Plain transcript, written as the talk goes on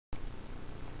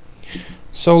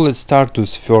So let's start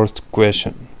with first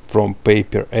question from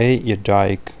paper A,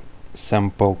 EDAIC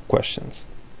sample questions.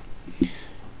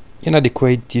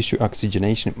 Inadequate tissue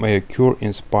oxygenation may occur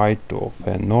in spite of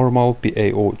a normal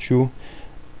PaO2,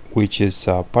 which is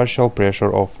a partial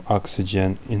pressure of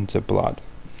oxygen in the blood.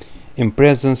 In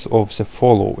presence of the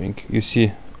following, you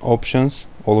see options,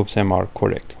 all of them are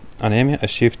correct. Anemia, a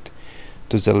shift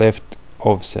to the left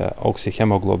of the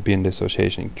oxyhemoglobin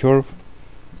dissociation curve,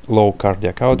 low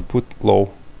cardiac output,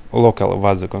 low local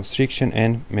vasoconstriction,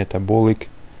 and metabolic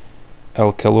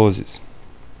alkalosis.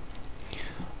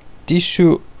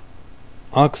 Tissue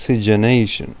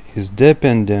oxygenation is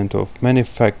dependent of many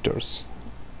factors.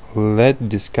 Let's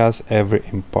discuss every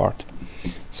in part.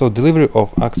 So delivery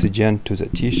of oxygen to the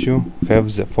tissue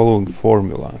have the following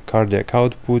formula: cardiac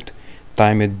output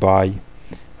timed by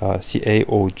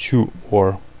CaO2,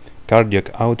 or cardiac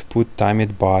output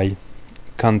timed by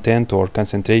content or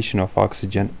concentration of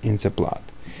oxygen in the blood.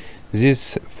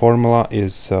 This formula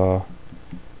is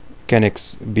can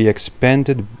be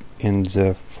expanded in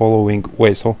the following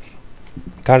way. So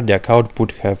cardiac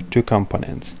output have two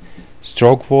components: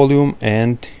 stroke volume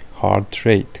and heart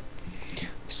rate.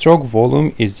 Stroke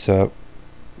volume is a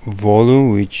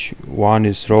volume which one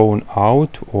is thrown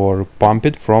out or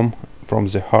pumped from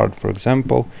the heart. For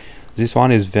example, this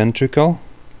one is ventricle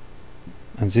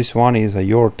and this one is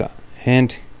aorta.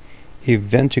 And if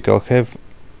ventricle have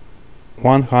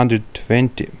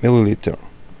 120 milliliter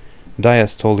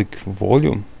diastolic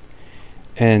volume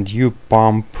and you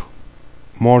pump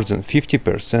more than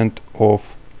 50%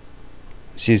 of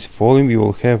this volume, you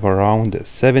will have around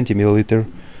 70 milliliter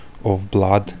of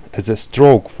blood as a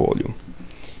stroke volume.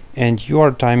 And you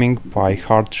are timing by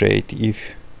heart rate.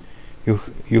 If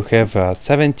you have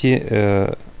 70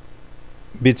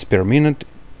 beats per minute,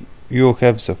 you will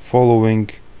have the following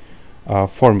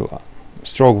formula: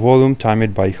 stroke volume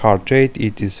timed by heart rate,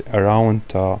 it is around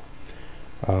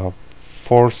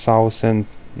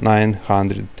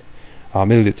 4,900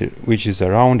 milliliter, which is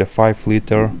around 5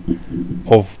 liter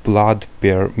of blood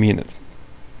per minute.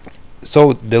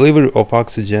 So delivery of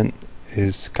oxygen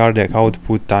is cardiac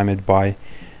output timed by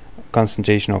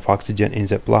concentration of oxygen in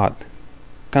the blood.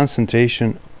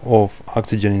 Concentration of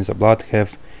oxygen in the blood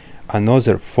have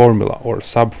another formula or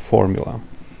sub-formula: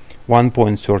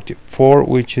 1.34,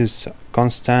 which is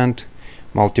constant,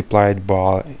 multiplied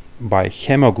by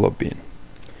hemoglobin.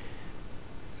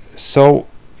 So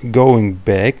going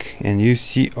back, and you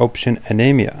see option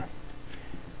anemia,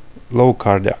 low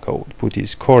cardiac output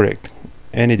is correct.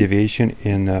 Any deviation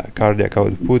in cardiac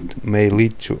output may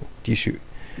lead to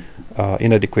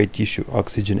inadequate tissue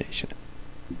oxygenation.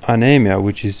 Anemia,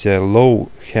 which is a low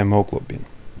hemoglobin,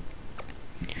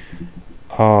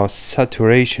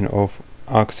 saturation of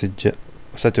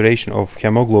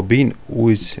hemoglobin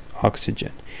with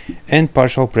oxygen, and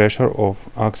partial pressure of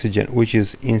oxygen, which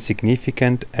is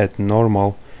insignificant at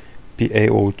normal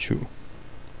PaO2.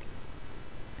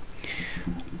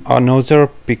 Another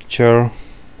picture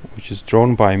which is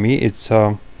drawn by me, it's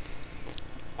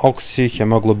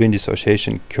oxyhemoglobin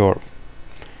dissociation curve.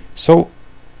 So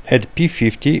at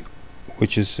P50,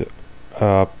 which is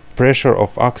pressure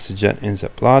of oxygen in the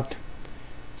blood,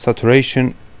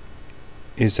 saturation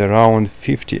is around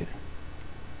 50%.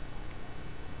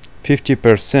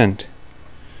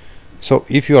 So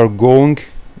if you are going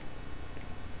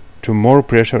to more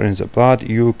pressure in the blood,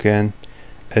 you can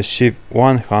achieve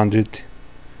 100%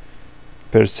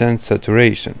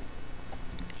 saturation.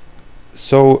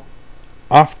 So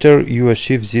after you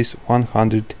achieve this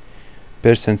 100%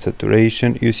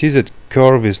 saturation, you see that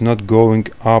curve is not going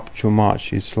up too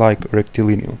much. It's like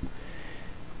rectilinear,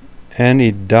 and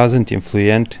it doesn't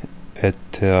influence at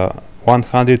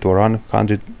 100 or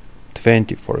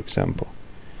 120, for example.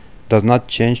 Does not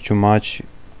change too much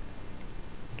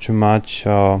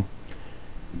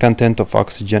content of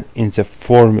oxygen in the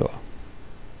formula.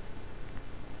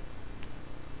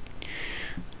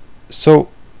 So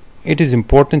it is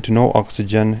important to know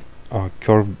oxygen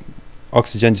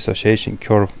dissociation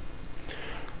curve.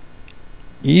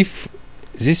 If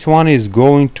this one is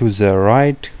going to the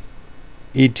right,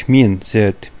 it means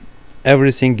that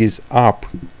everything is up,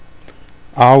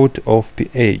 out of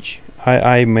pH.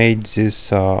 I made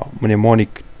this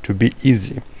mnemonic to be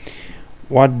easy.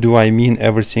 What do I mean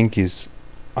everything is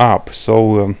up?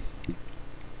 So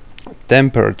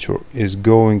temperature is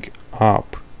going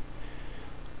up.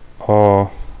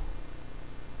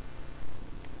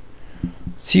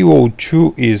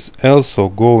 CO2 is also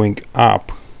going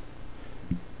up.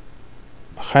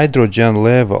 Hydrogen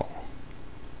level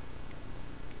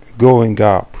going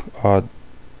up.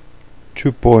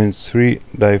 2.3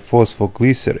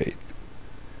 diphosphoglycerate.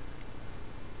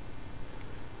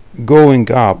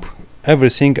 going up,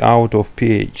 everything out of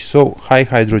pH, so high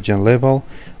hydrogen level,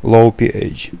 low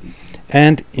pH,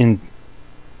 and in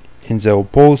the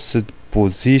opposite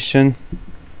position,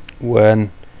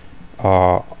 when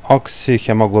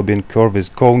oxyhemoglobin curve is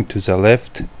going to the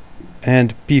left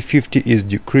and P50 is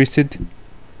decreased,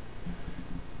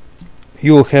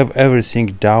 you will have everything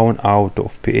down out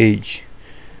of pH.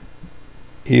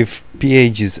 If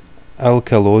pH is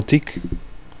alkalotic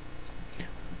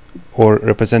or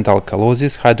represent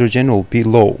alkalosis, hydrogen will be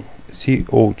low,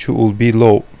 CO2 will be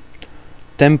low,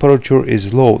 temperature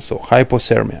is low, so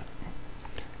hypothermia,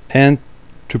 and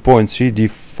 2.3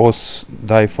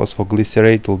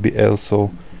 diphosphoglycerate will be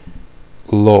also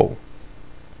low.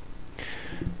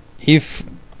 If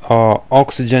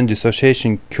oxygen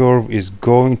dissociation curve is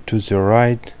going to the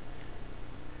right,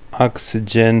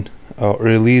 oxygen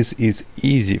release is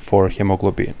easy for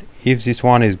hemoglobin. If this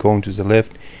one is going to the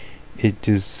left, it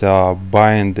is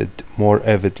binded more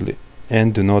avidly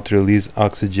and do not release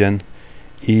oxygen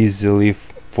easily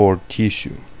for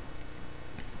tissue.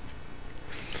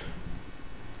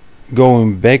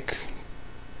 Going back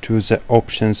to the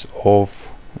options of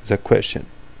the question,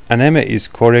 anemia is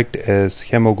correct as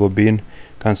hemoglobin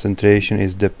concentration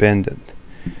is dependent.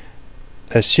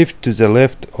 A shift to the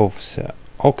left of the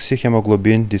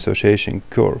oxyhemoglobin dissociation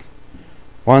curve.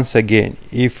 Once again,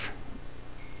 if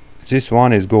this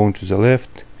one is going to the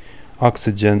left,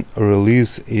 oxygen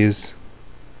release is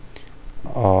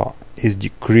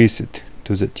decreased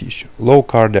to the tissue. Low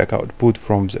cardiac output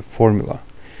from the formula.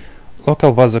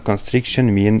 Local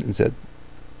vasoconstriction means that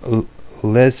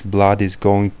less blood is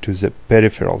going to the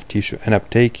peripheral tissue and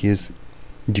uptake is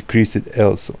decreased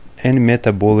also, and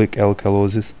metabolic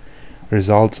alkalosis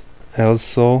results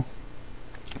also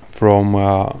from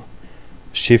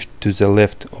shift to the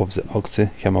left of the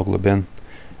oxyhemoglobin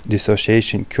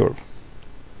dissociation curve.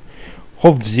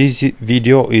 Hope this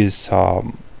video is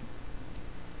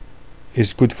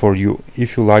good for you.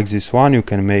 If you like this one, you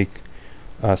can make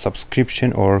a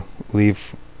subscription or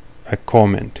leave a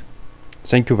comment.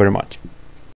 Thank you very much.